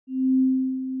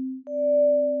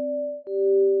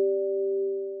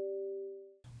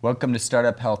Welcome to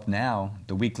Startup Health Now,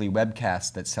 the weekly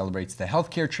webcast that celebrates the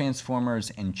healthcare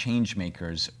transformers and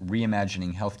changemakers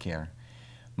reimagining healthcare.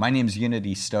 My name is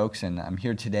Unity Stoakes, and I'm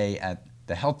here today at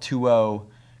the Health 2.0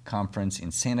 conference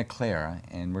in Santa Clara,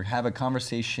 and we're having a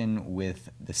conversation with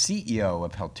the CEO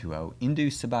of Health 2.0, Indu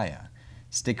Subaiya.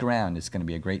 Stick around, it's going to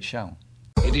be a great show.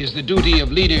 It is the duty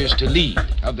of leaders to lead,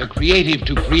 of the creative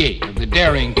to create, of the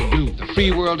daring to do. The free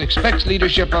world expects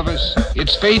leadership of us.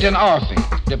 Its fate and our fate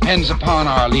depends upon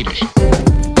our leadership.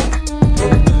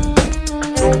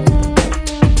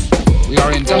 We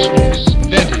are industrious,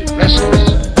 inventive,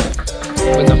 restless,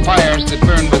 with the fires that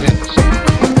burn within us.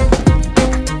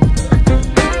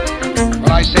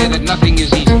 Well, I say that nothing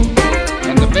is easy,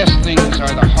 and the best things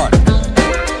are the hardest.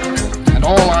 And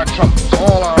all our troubles,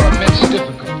 all our immense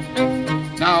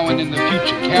difficulties, now and in the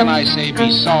future, can I say,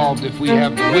 be solved if we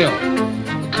have the will,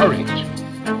 the courage.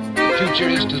 The future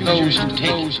is to those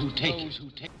who take it.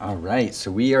 All right,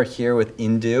 so we are here with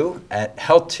Indu at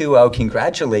Health 2.0.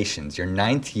 Congratulations, your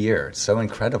 9th year. So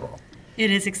incredible.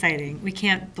 It is exciting. We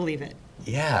can't believe it.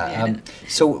 Yeah.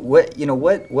 So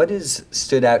what has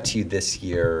stood out to you this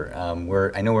year?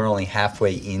 I know we're only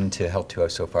halfway into Health 2.0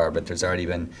 so far, but there's already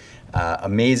been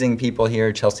amazing people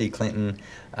here. Chelsea Clinton,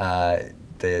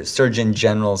 the Surgeon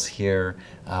General's here.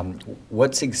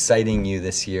 What's exciting you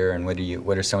this year, and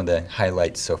what are some of the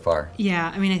highlights so far?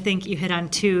 Yeah, I mean, I think you hit on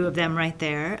two of them right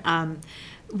there.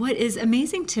 What is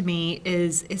amazing to me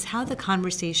is how the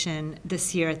conversation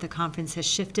this year at the conference has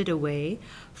shifted away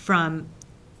from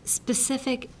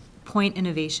specific point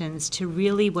innovations to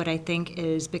really what I think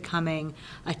is becoming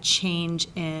a change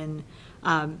in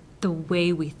the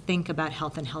way we think about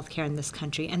health and healthcare in this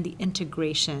country and the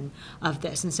integration of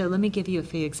this. And so let me give you a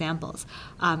few examples.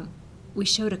 We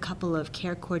showed a couple of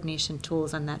care coordination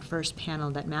tools on that first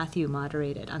panel that Matthew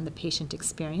moderated on the patient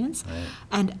experience. Right.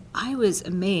 And I was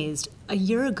amazed. A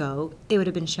year ago, they would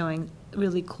have been showing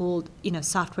really cool,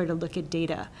 software to look at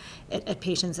data at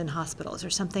patients in hospitals, or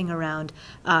something around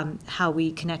how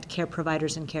we connect care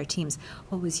providers and care teams.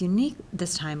 What was unique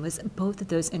this time was both of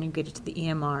those integrated to the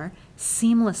EMR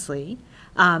seamlessly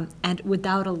and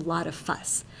without a lot of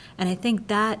fuss. And I think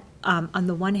that, on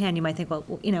the one hand, you might think, well,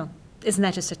 isn't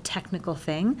that just a technical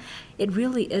thing? It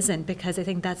really isn't, because I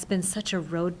think that's been such a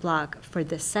roadblock for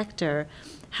this sector.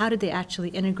 How did they actually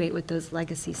integrate with those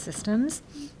legacy systems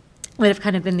that have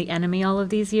kind of been the enemy all of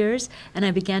these years? And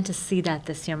I began to see that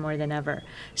this year more than ever.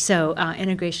 So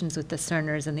integrations with the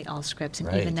Cerners and the Allscripts,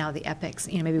 and even now the Epics,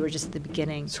 maybe we're just at the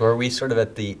beginning. So are we sort of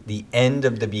at the end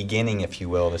of the beginning, if you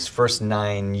will? This first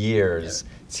 9 years,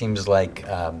 it seems like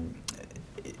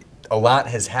a lot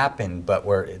has happened, but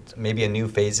maybe a new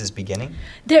phase is beginning?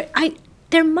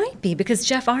 There might be, because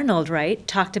Jeff Arnold,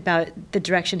 talked about the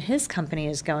direction his company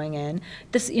is going in.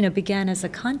 This, began as a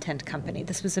content company.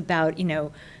 This was about,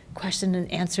 question and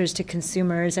answers to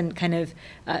consumers, and kind of,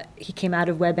 he came out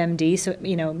of WebMD, so,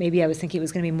 maybe I was thinking it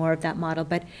was going to be more of that model,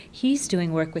 but he's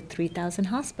doing work with 3,000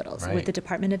 hospitals, with the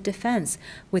Department of Defense,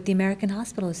 with the American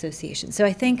Hospital Association. So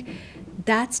I think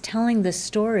that's telling the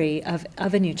story of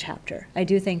a new chapter. I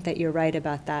do think that you're right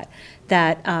about that,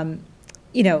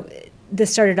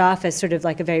 this started off as sort of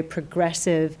like a very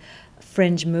progressive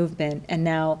fringe movement, and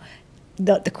now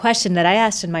the question that I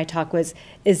asked in my talk was,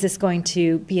 is this going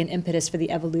to be an impetus for the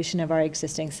evolution of our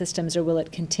existing systems, or will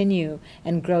it continue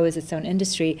and grow as its own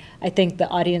industry? I think the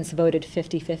audience voted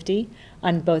 50-50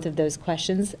 on both of those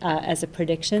questions as a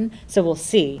prediction, so we'll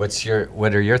see.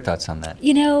 What are your thoughts on that?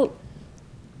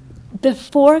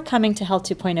 Before coming to Health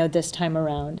 2.0 this time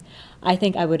around, I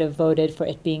think I would have voted for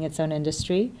it being its own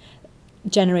industry,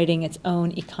 generating its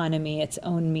own economy, its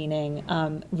own meaning,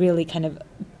 really kind of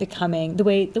becoming the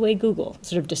way Google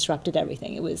sort of disrupted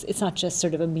everything. It's not just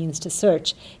sort of a means to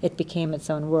search, it became its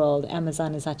own world.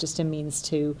 Amazon is not just a means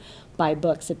to buy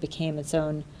books, it became its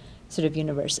own sort of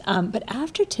universe. But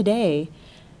after today,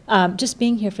 just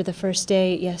being here for the first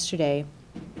day yesterday,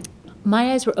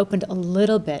 my eyes were opened a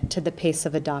little bit to the pace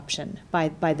of adoption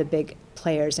by the big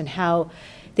players, and how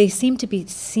they seem to be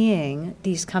seeing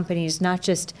these companies not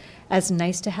just as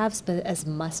nice-to-haves, but as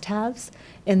must-haves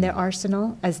in their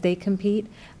arsenal as they compete.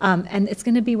 And it's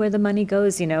going to be where the money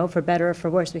goes, for better or for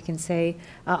worse. We can say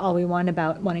all we want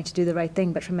about wanting to do the right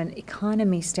thing, but from an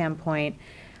economy standpoint,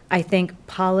 I think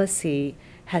policy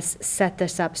has set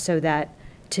this up so that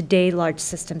today large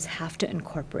systems have to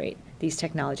incorporate these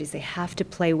technologies. They have to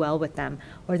play well with them,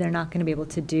 or they're not going to be able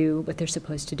to do what they're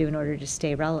supposed to do in order to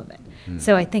stay relevant.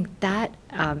 So I think that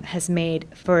has made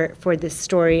for this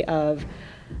story of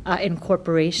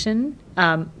incorporation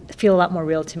feel a lot more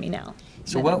real to me now.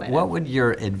 So what would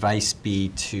your advice be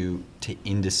to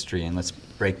industry? And let's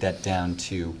break that down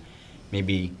to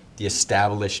maybe the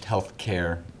established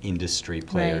healthcare industry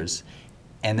players,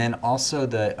 and then also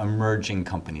the emerging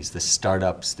companies, the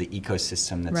startups, the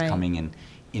ecosystem that's coming and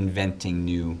inventing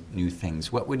new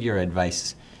things. What would your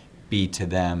advice be to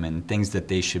them and things that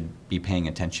they should be paying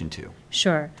attention to?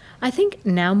 Sure. I think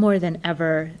now more than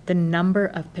ever, the number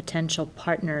of potential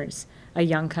partners a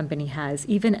young company has,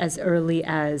 even as early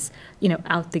as,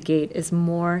 out the gate, is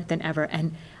more than ever.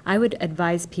 And I would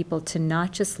advise people to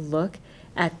not just look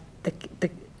at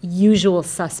the usual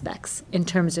suspects in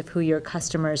terms of who your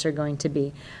customers are going to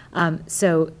be.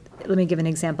 So let me give an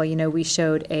example. We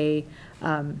showed a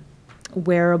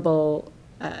wearable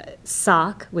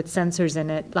sock with sensors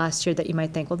in it last year that you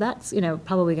might think, well, that's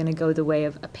probably going to go the way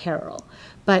of apparel.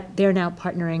 But they're now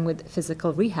partnering with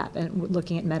physical rehab and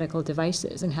looking at medical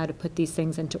devices and how to put these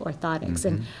things into orthotics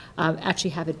and actually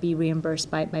have it be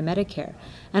reimbursed by Medicare.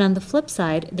 And on the flip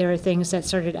side, there are things that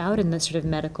started out in the sort of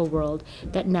medical world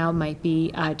that now might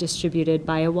be distributed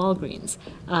by a Walgreens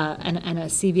and a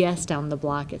CVS down the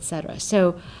block, et cetera.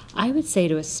 So I would say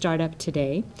to a startup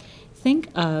today, think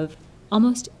of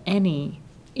almost any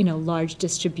large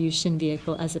distribution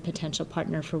vehicle as a potential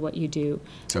partner for what you do.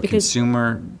 So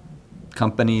consumer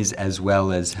companies as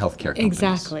well as healthcare companies.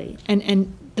 Exactly.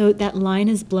 And though that line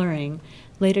is blurring,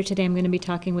 later today I'm going to be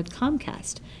talking with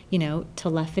Comcast.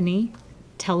 Telephony,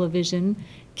 television,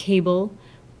 cable,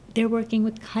 they're working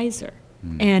with Kaiser.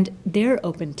 And they're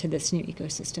open to this new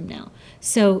ecosystem now.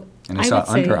 So and I saw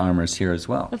Under Armour's here as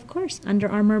well. Of course, Under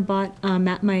Armour bought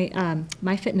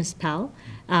MyFitnessPal.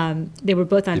 They were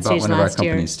both on stage last year. They bought one of our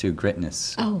companies too,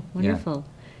 Gritness. Oh, wonderful.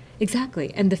 Yeah.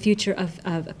 Exactly. And the future of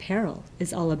apparel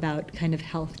is all about kind of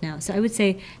health now. So I would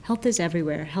say health is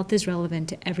everywhere. Health is relevant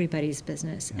to everybody's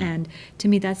business. Yeah. And to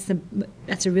me, that's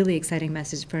a really exciting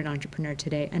message for an entrepreneur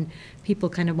today. And people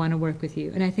kind of want to work with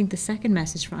you. And I think the second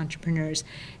message for entrepreneurs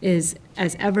is,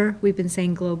 as ever, we've been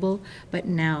saying global, but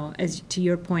now, as to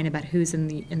your point about who's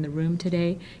in the room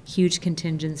today, huge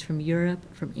contingents from Europe,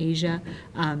 from Asia.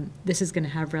 This is going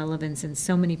to have relevance in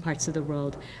so many parts of the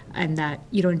world, and that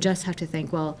you don't just have to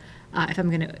think, well, if I'm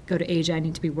going to go to Asia, I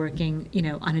need to be working,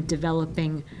 on a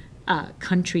developing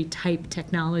country-type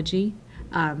technology.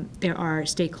 There are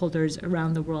stakeholders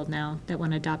around the world now that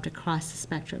want to adopt across the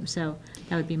spectrum. So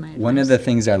that would be my advice. One of the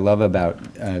things I love about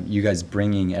you guys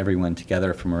bringing everyone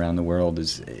together from around the world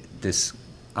is this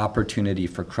opportunity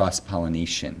for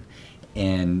cross-pollination.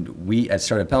 And we at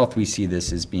Startup Health, we see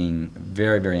this as being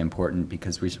very, very important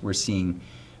because we're seeing,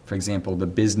 for example, the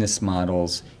business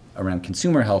models around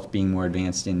consumer health being more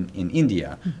advanced in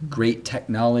India. Great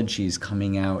technologies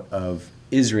coming out of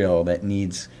Israel that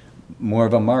needs more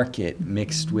of a market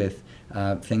mixed with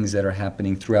things that are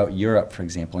happening throughout Europe, for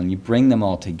example. And you bring them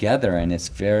all together, and it's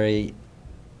very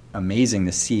amazing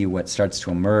to see what starts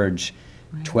to emerge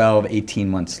 12, 18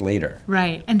 months later.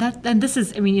 Right. And this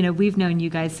is, we've known you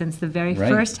guys since the very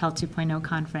first Health 2.0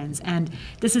 conference. And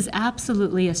this is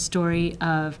absolutely a story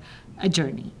of a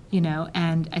journey,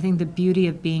 and I think the beauty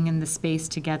of being in the space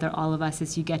together, all of us,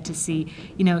 is you get to see,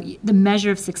 the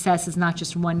measure of success is not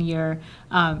just 1 year,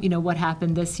 what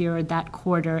happened this year or that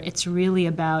quarter. It's really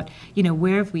about,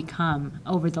 where have we come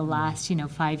over the last,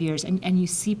 5 years? And you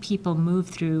see people move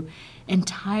through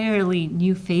entirely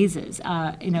new phases,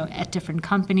 at different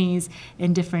companies,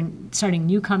 starting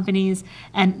new companies.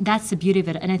 And that's the beauty of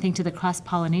it. And I think to the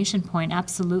cross-pollination point,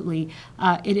 absolutely,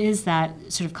 it is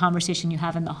that sort of conversation you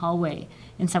have in the hallway.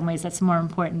 In some ways, that's more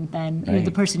important than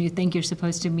the person you think you're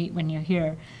supposed to meet when you're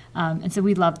here. And so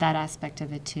we love that aspect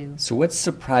of it too. So what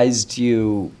surprised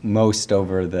you most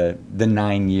over the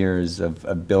 9 years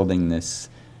of building this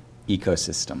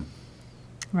ecosystem?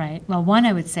 Right. Well, one,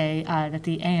 I would say that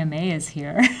the AMA is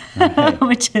here,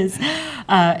 which is,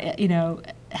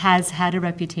 has had a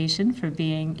reputation for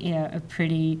being, a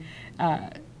pretty,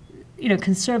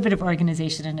 conservative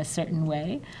organization in a certain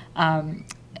way,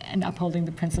 and upholding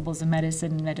the principles of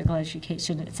medicine, medical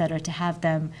education, et cetera. To have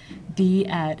them be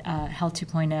at Health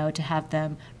 2.0, to have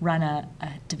them run a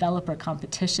developer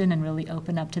competition and really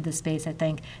open up to the space, I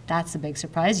think that's a big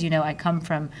surprise. I come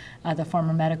from the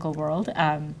former medical world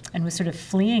and was sort of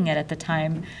fleeing it at the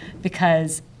time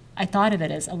because I thought of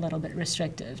it as a little bit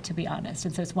restrictive, to be honest.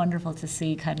 And so it's wonderful to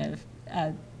see kind of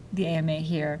the AMA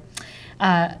here.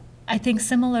 I think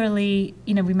similarly,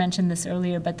 we mentioned this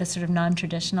earlier, but the sort of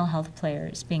non-traditional health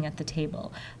players being at the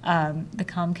table, the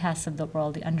Comcasts of the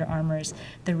world, the Under Armours,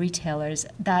 the retailers,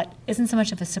 that isn't so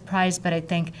much of a surprise, but I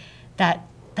think that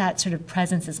that sort of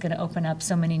presence is going to open up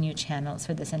so many new channels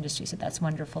for this industry. So that's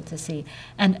wonderful to see.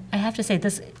 And I have to say,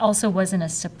 this also wasn't a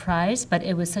surprise, but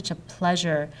it was such a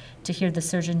pleasure to hear the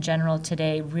Surgeon General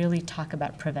today really talk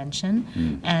about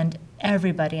prevention. And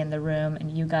everybody in the room,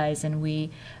 and you guys and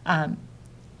we've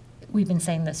been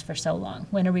saying this for so long.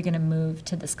 When are we going to move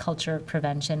to this culture of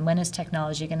prevention? When is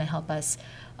technology going to help us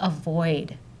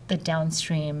avoid the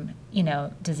downstream,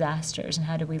 disasters? And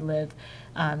how do we live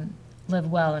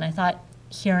well? And I thought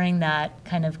hearing that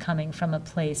kind of coming from a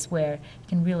place where it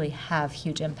can really have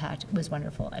huge impact was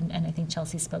wonderful. And I think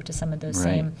Chelsea spoke to some of those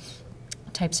same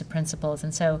types of principles.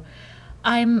 And so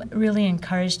I'm really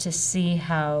encouraged to see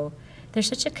how there's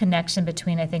such a connection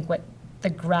between, I think, what the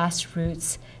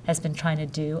grassroots has been trying to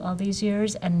do all these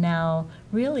years, and now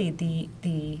really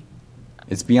the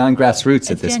it's beyond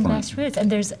grassroots at this point. It's beyond grassroots, and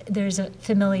there's a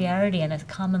familiarity and a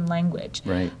common language.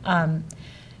 Right.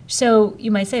 So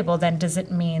you might say, well, then does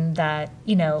it mean that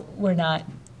we're not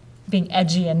being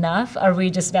edgy enough? Are we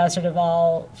just now sort of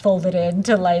all folded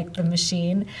into like the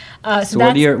machine? So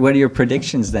what are your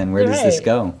predictions then? Where does this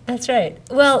go? That's right.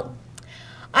 Well,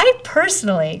 I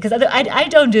personally, because I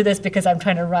don't do this because I'm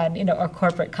trying to run, a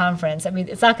corporate conference. I mean,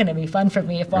 it's not going to be fun for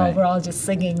me if we're all just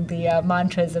singing the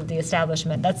mantras of the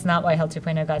establishment. That's not why Health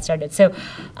 2.0 got started. So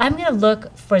I'm going to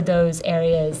look for those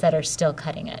areas that are still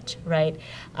cutting edge, right?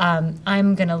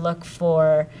 I'm going to look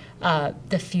for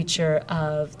the future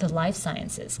of the life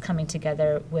sciences coming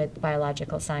together with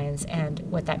biological science and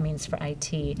what that means for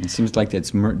IT. It seems like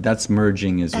that's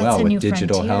merging as well with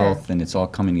digital health, and it's all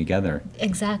coming together.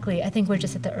 Exactly. I think we're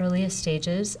just at the earliest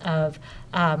stages of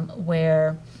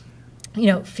where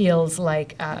fields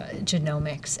like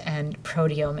genomics and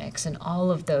proteomics and all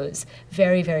of those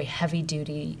very, very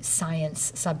heavy-duty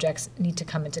science subjects need to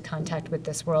come into contact with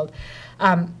this world.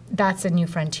 That's a new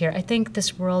frontier. I think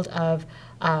this world of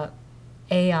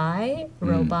AI,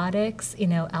 robotics,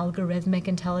 algorithmic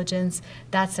intelligence,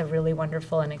 that's a really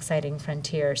wonderful and exciting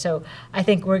frontier. So I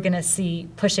think we're going to see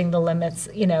pushing the limits,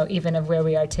 even of where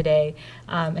we are today,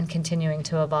 and continuing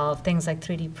to evolve. Things like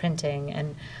 3D printing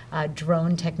and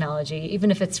drone technology,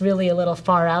 even if it's really a little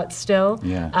far out still.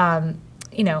 Yeah.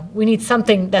 We need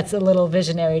something that's a little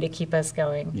visionary to keep us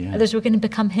going. Yeah. Otherwise, we're going to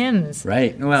become hymns.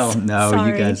 Right. Well, no,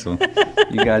 Sorry.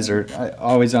 you guys are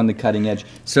always on the cutting edge.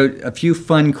 So a few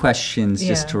fun questions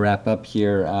just to wrap up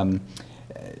here.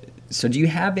 So do you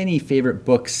have any favorite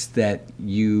books that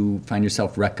you find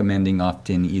yourself recommending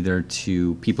often, either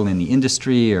to people in the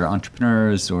industry or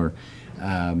entrepreneurs or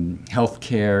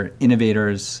healthcare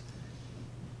innovators?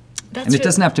 And it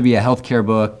doesn't have to be a healthcare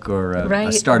book or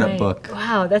a startup book.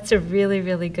 Wow, that's a really,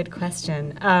 really good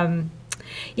question. Or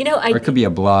it could be a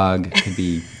blog, it could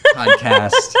be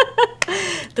podcast.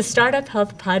 The Startup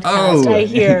Health Podcast, I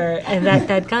hear. And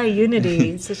that guy,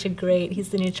 Unity, is such a great, he's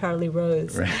the new Charlie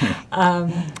Rose. Right.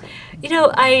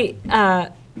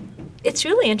 It's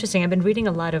really interesting. I've been reading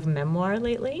a lot of memoir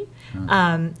lately.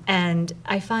 And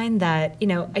I find that,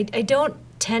 I don't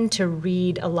tend to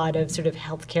read a lot of sort of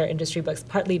healthcare industry books,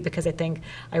 partly because I think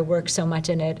I work so much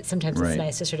in it. Sometimes it's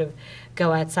nice to sort of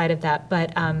go outside of that.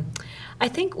 But I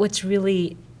think what's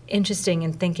really interesting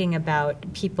in thinking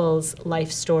about people's life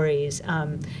stories,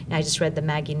 I just read the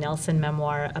Maggie Nelson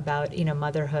memoir about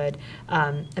motherhood,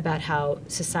 about how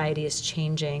society is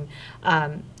changing.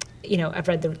 I've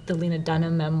read the Lena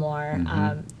Dunham memoir,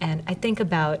 and I think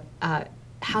about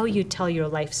how you tell your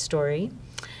life story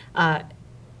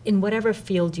in whatever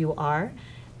field you are,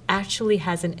 actually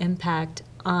has an impact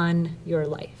on your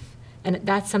life. And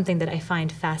that's something that I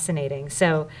find fascinating.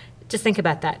 So just think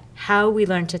about that. How we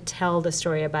learn to tell the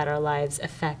story about our lives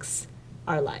affects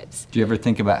our lives. Do you ever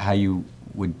think about how you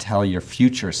would tell your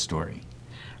future story?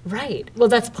 Right. Well,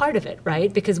 that's part of it,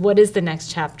 right? Because what is the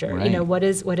next chapter? Right. What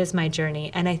is my journey?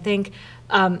 And I think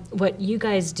what you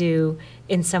guys do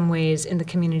in some ways in the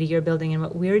community you're building and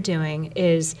what we're doing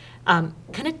is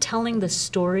kind of telling the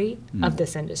story of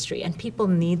this industry. And people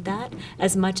need that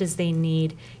as much as they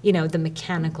need, the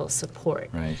mechanical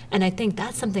support. Right. And I think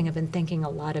that's something I've been thinking a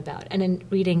lot about. And in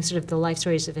reading sort of the life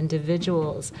stories of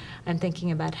individuals, I'm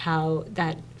thinking about how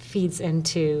that feeds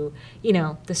into,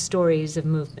 the stories of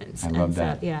movements. I love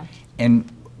that. Yeah. And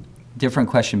different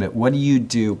question, but what do you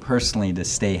do personally to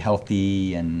stay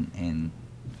healthy and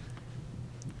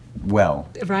well?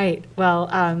 Right. Well,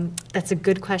 that's a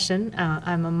good question.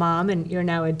 I'm a mom, and you're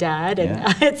now a dad, and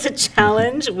it's a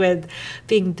challenge with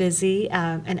being busy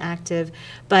and active.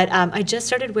 But I just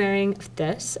started wearing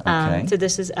this. So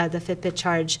this is the Fitbit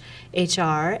Charge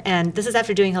HR, and this is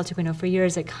after doing Health 2.0 for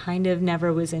years. I kind of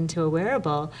never was into a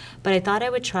wearable, but I thought I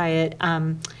would try it.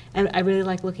 And I really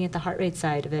like looking at the heart rate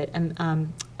side of it.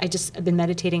 And I've been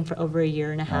meditating for over a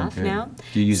year and a half good. now.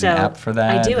 Do you use an app for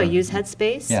that, I do. I or- use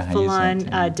Headspace. Yeah, I use Full-on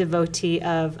that too. devotee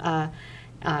of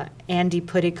Andy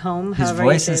Puddicombe. His however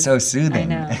voice he is so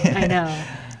soothing. I know.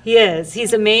 He is.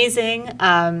 He's amazing.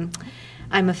 I'm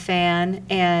a fan,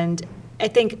 and I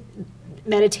think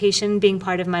meditation being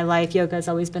part of my life, yoga has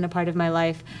always been a part of my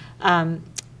life,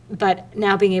 but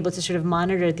now being able to sort of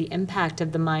monitor the impact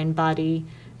of the mind-body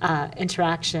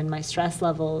interaction, my stress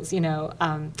levels,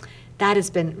 that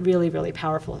has been really, really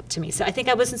powerful to me. So I think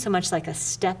I wasn't so much like a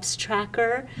steps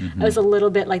tracker. I was a little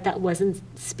bit like that wasn't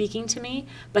speaking to me.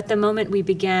 But the moment we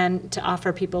began to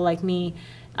offer people like me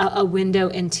a window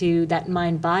into that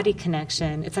mind-body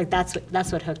connection, it's like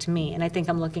that's what hooked me. And I think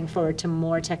I'm looking forward to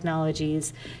more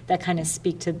technologies that kind of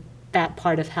speak to that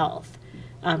part of health.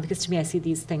 Because to me, I see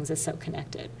these things as so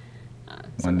connected.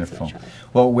 So Wonderful.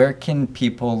 Well, where can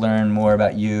people learn more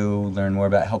about you, learn more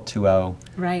about Health 2.0?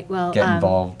 Right. Well, get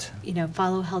involved.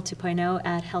 Follow Health 2.0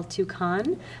 at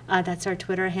Health2Con. That's our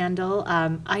Twitter handle.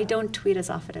 I don't tweet as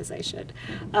often as I should,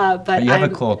 but you have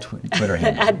a cool Twitter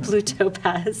handle. At Blue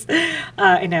Topaz.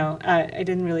 I know. I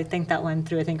didn't really think that one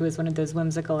through. I think it was one of those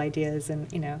whimsical ideas in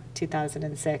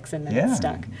 2006, and then it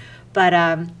stuck. But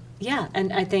yeah,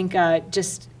 and I think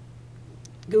just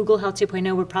Google Health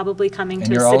 2.0. We're probably coming and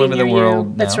to you're a city all over near the world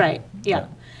you. That's now? right. Yeah.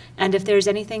 And if there's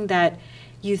anything that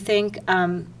you think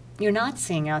you're not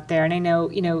seeing out there, and I know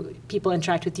people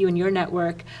interact with you in your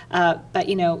network, but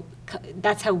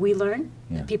that's how we learn.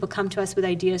 Yeah. People come to us with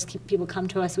ideas. People come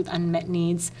to us with unmet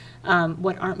needs.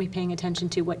 What aren't we paying attention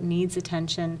to? What needs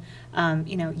attention?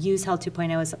 Use Health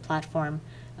 2.0 as a platform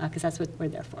because that's what we're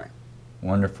there for.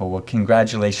 Wonderful. Well,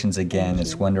 congratulations again. Thank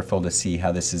It's you. wonderful to see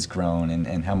how this has grown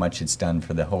and how much it's done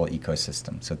for the whole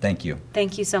ecosystem. So thank you.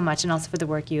 Thank you so much, and also for the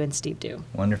work you and Steve do.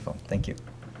 Wonderful. Thank you.